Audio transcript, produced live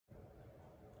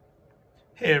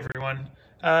Hey everyone.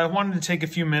 I wanted to take a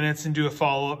few minutes and do a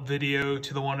follow-up video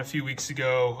to the one a few weeks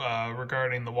ago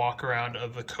regarding the walk-around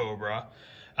of the Cobra.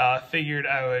 Figured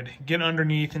I would get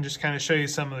underneath and just kind of show you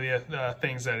some of the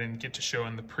things I didn't get to show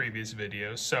in the previous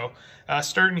videos. So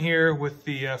starting here with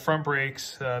the front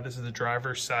brakes, this is the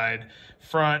driver's side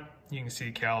front. You can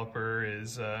see the caliper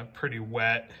is pretty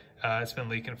wet. It's been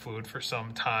leaking fluid for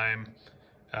some time.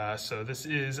 So this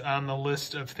is on the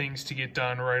list of things to get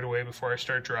done right away before I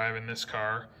start driving this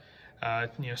car.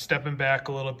 Stepping back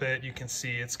a little bit, you can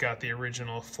see it's got the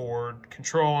original Ford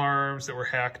control arms that were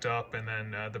hacked up and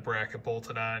then the bracket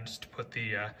bolted on just to put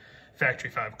the factory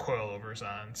 5 coilovers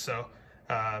on. So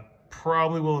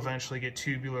probably will eventually get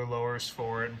tubular lowers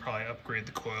for it and probably upgrade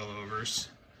the coilovers.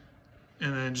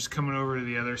 And then just coming over to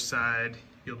the other side,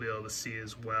 you'll be able to see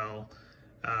as well.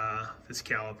 This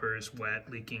caliper is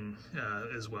wet, leaking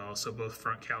as well, so both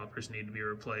front calipers need to be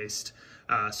replaced.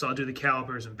 So I'll do the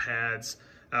calipers and pads.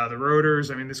 The rotors,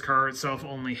 I mean, this car itself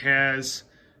only has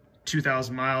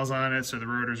 2,000 miles on it, so the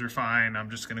rotors are fine. I'm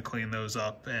just going to clean those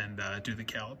up and do the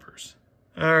calipers.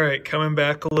 All right, coming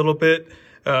back a little bit.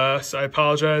 So I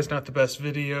apologize, not the best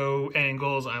video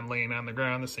angles. I'm laying on the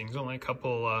ground. This thing's only a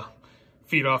couple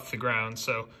feet off the ground,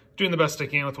 so doing the best I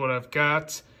can with what I've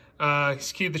got.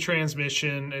 Keyed the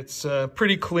transmission. It's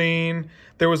pretty clean.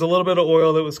 There was a little bit of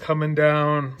oil that was coming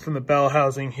down from the bell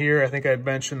housing here. I think I'd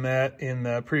mentioned that in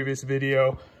the previous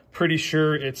video. Pretty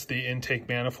sure it's the intake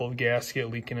manifold gasket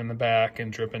leaking in the back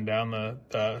and dripping down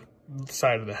the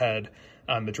side of the head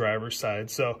on the driver's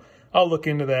side. So I'll look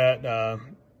into that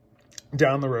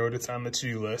down the road. It's on the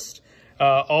to-do list.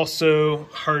 Also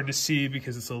hard to see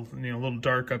because it's a little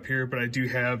dark up here, but I do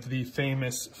have the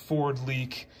famous Ford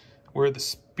leak where the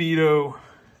speedo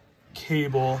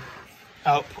cable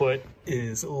output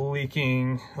is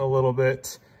leaking a little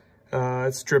bit.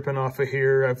 It's dripping off of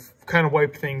here. I've kind of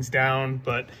wiped things down,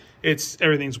 but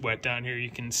everything's wet down here. You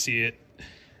can see it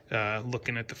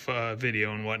looking at the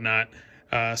video and whatnot.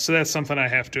 So that's something I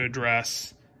have to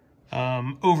address.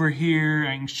 Over here,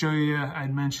 I can show you,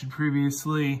 I'd mentioned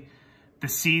previously, the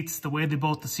seats, the way they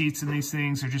bolt the seats in these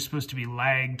things are just supposed to be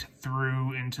lagged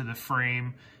through into the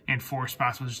frame in 4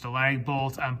 spots with just a lag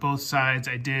bolt. On both sides,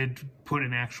 I did put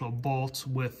an actual bolt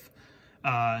with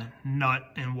nut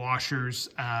and washers,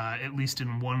 at least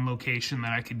in one location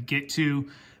that I could get to.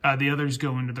 The others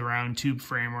go into the round tube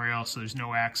frame rail, so there's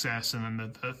no access, and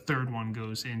then the third one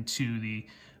goes into the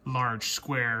large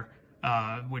square,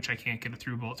 which I can't get a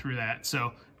through bolt through that.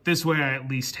 So this way I at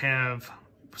least have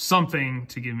something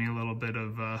to give me a little bit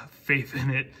of faith in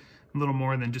it, a little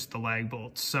more than just the lag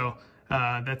bolts. So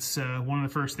that's one of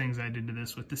the first things I did to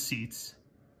this with the seats.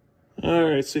 All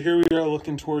right, so here we are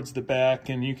looking towards the back,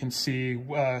 and you can see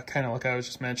kind of like I was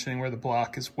just mentioning where the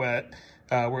block is wet,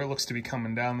 where it looks to be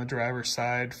coming down the driver's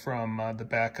side from the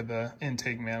back of the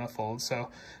intake manifold. So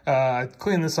I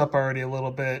cleaned this up already a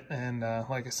little bit, and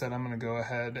like I said, I'm going to go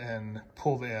ahead and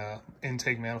pull the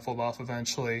intake manifold off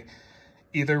eventually.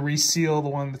 Either reseal the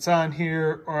one that's on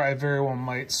here, or I very well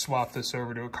might swap this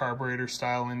over to a carburetor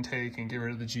style intake and get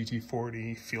rid of the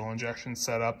GT40 fuel injection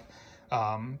setup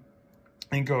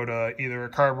and go to either a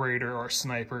carburetor or a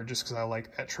sniper, just because I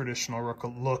like that traditional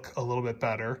look a little bit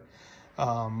better.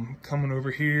 Coming over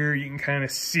here, you can kind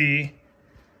of see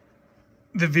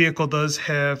the vehicle does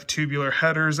have tubular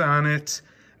headers on it.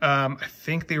 I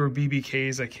think they were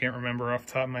BBKs. I can't remember off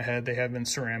the top of my head. They have been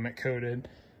ceramic coated.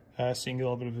 So you can get a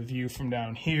little bit of a view from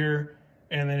down here.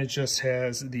 And then it just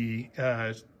has the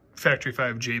factory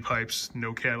 5 J-pipes,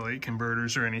 no catalytic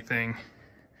converters or anything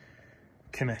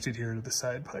connected here to the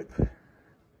side pipe.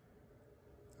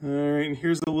 All right, and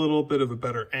here's a little bit of a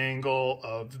better angle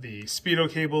of the speedo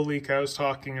cable leak I was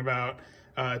talking about.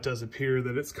 It does appear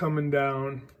that it's coming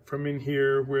down from in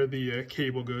here where the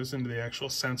cable goes into the actual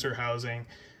sensor housing.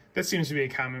 That seems to be a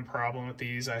common problem with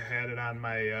these. I had it on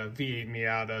my V8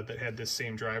 Miata that had this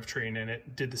same drivetrain in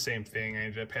it. Did the same thing. I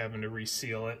ended up having to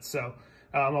reseal it. So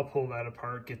I'll pull that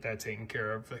apart, get that taken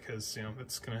care of, because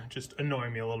it's gonna just annoy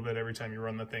me a little bit every time you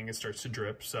run the thing. It starts to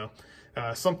drip. So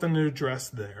something to address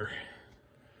there.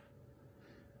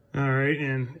 All right,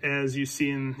 and as you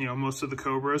see in most of the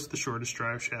Cobras, the shortest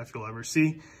drive shaft you'll ever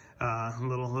see. A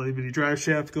little itty bitty drive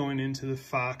shaft going into the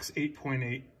Fox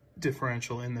 8.8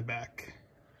 differential in the back.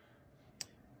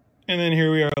 And then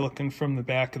here we are looking from the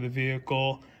back of the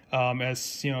vehicle.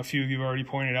 As a few of you have already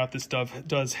pointed out, this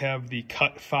does have the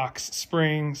cut Fox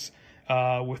springs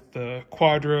with the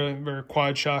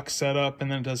quad shock setup, and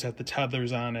then it does have the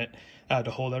tethers on it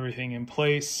to hold everything in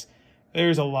place.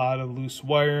 There's a lot of loose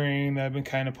wiring that I've been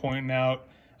kind of pointing out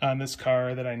on this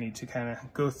car that I need to kind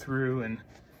of go through and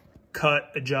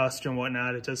cut, adjust, and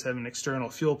whatnot. It does have an external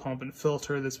fuel pump and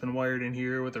filter that's been wired in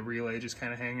here with a relay just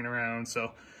kind of hanging around.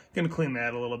 So gonna clean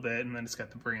that a little bit, and then it's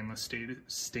got the brainless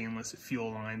stainless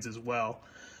fuel lines as well.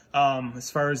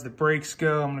 As far as the brakes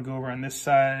go, I'm gonna go over on this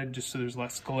side just so there's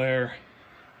less glare.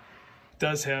 It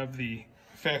does have the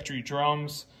factory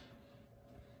drums.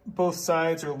 Both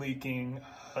sides are leaking.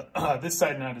 This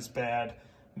side not as bad.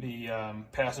 The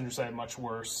passenger side much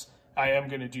worse. I am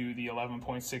gonna do the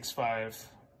 11.65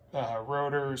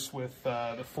 rotors with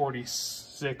the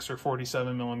 46 or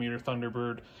 47 millimeter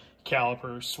Thunderbird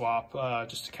caliper swap,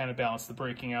 just to kind of balance the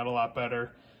braking out a lot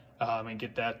better, and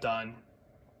get that done.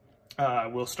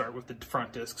 We'll start with the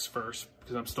front discs first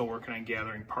because I'm still working on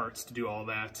gathering parts to do all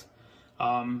that.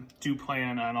 Do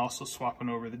plan on also swapping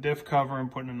over the diff cover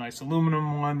and putting a nice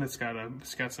aluminum one that's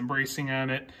got some bracing on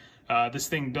it. This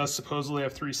thing does supposedly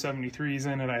have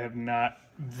 373s in it. I have not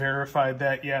verified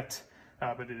that yet,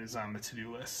 but it is on the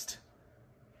to-do list.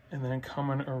 And then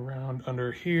coming around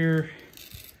under here,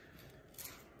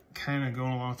 kind of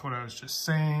going along with what I was just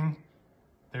saying,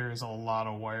 there is a lot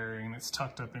of wiring that's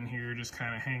tucked up in here, just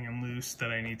kind of hanging loose,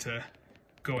 that I need to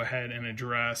go ahead and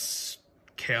address,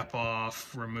 cap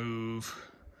off,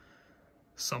 remove,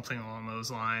 something along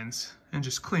those lines, and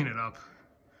just clean it up,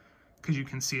 because you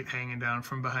can see it hanging down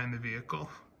from behind the vehicle.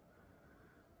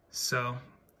 So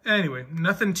anyway,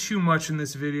 nothing too much in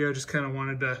this video, just kind of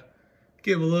wanted to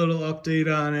give a little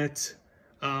update on it.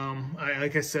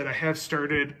 Like I said, I have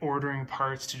started ordering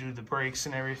parts to do the brakes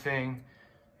and everything.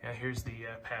 Yeah, here's the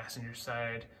passenger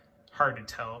side. Hard to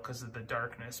tell because of the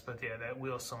darkness, but yeah, that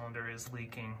wheel cylinder is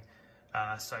leaking.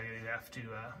 So you have to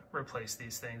replace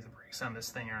these things. The brakes on this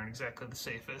thing aren't exactly the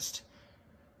safest.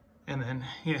 And then,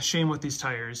 yeah, shame with these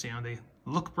tires. You know, they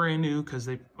look brand new because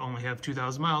they only have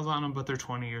 2,000 miles on them, but they're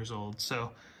 20 years old.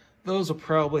 So those will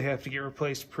probably have to get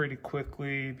replaced pretty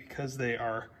quickly because they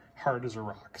are hard as a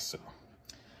rock. So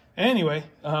anyway,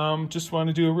 just want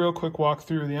to do a real quick walk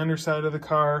through the underside of the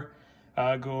car,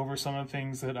 go over some of the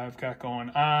things that I've got going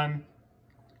on.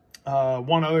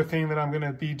 One other thing that I'm going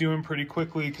to be doing pretty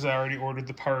quickly, because I already ordered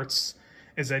the parts,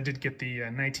 is I did get the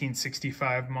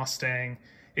 1965 Mustang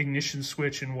ignition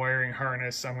switch and wiring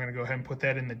harness. I'm going to go ahead and put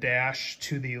that in the dash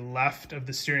to the left of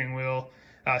the steering wheel,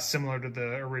 similar to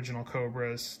the original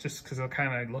Cobras, just because they'll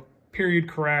kind of look period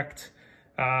correct,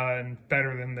 and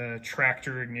better than the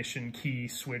tractor ignition key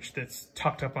switch that's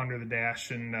tucked up under the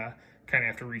dash and kind of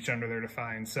have to reach under there to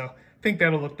find. So I think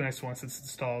that'll look nice once it's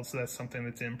installed, so that's something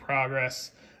that's in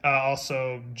progress.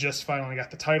 Also, just finally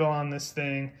got the title on this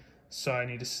thing, so I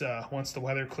need to, once the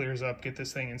weather clears up, get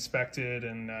this thing inspected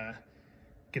and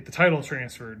get the title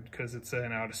transferred, because it's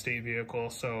an out-of-state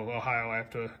vehicle. So Ohio, I have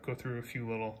to go through a few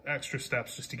little extra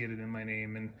steps just to get it in my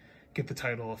name and get the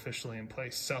title officially in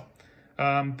place. So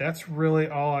that's really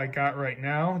all I got right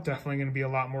now. Definitely going to be a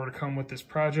lot more to come with this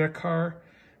project car.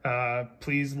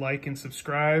 Please like and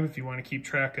subscribe if you want to keep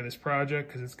track of this project,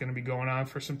 because it's going to be going on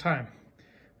for some time.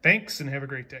 Thanks, and have a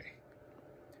great day.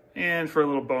 And for a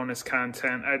little bonus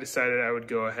content, I decided I would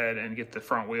go ahead and get the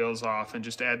front wheels off and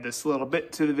just add this little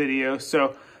bit to the video.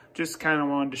 So just kind of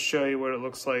wanted to show you what it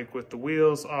looks like with the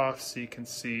wheels off, so you can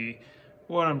see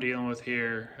what I'm dealing with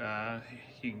here.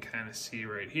 You can kind of see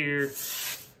right here,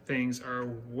 things are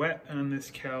wet on this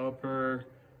caliper.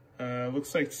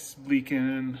 Looks like it's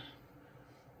leaking.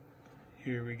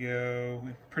 Here we go.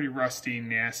 Pretty rusty,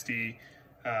 nasty.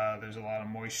 There's a lot of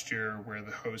moisture where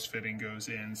the hose fitting goes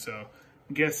in, so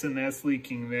I'm guessing that's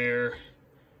leaking there,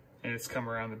 and it's come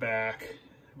around the back,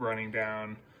 running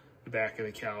down the back of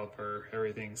the caliper.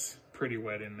 Everything's pretty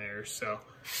wet in there. So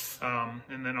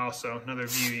and then also another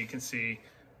view, you can see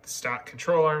the stock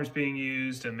control arms being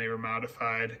used, and they were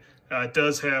modified. It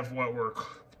does have what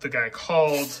the guy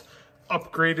called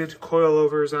upgraded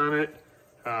coilovers on it.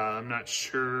 I'm not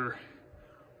sure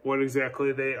what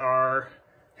exactly they are.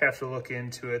 Have to look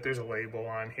into it. There's a label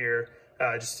on here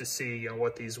just to see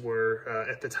what these were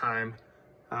at the time.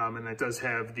 And it does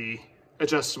have the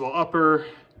adjustable upper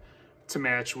to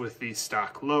match with the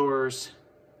stock lowers.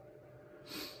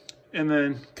 And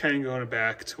then kind of going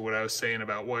back to what I was saying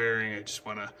about wiring, I just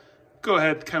want to go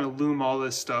ahead, kind of loom all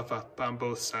this stuff up on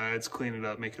both sides, clean it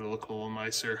up, make it look a little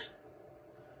nicer.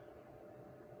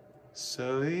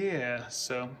 So yeah,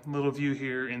 so little view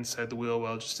here inside the wheel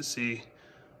well, just to see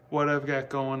what I've got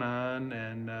going on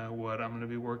and what I'm going to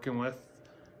be working with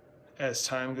as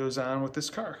time goes on with this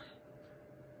car.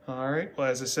 All right, well,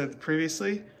 as I said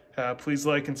previously, please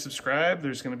like and subscribe.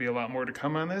 There's going to be a lot more to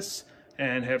come on this,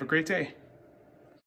 and have a great day.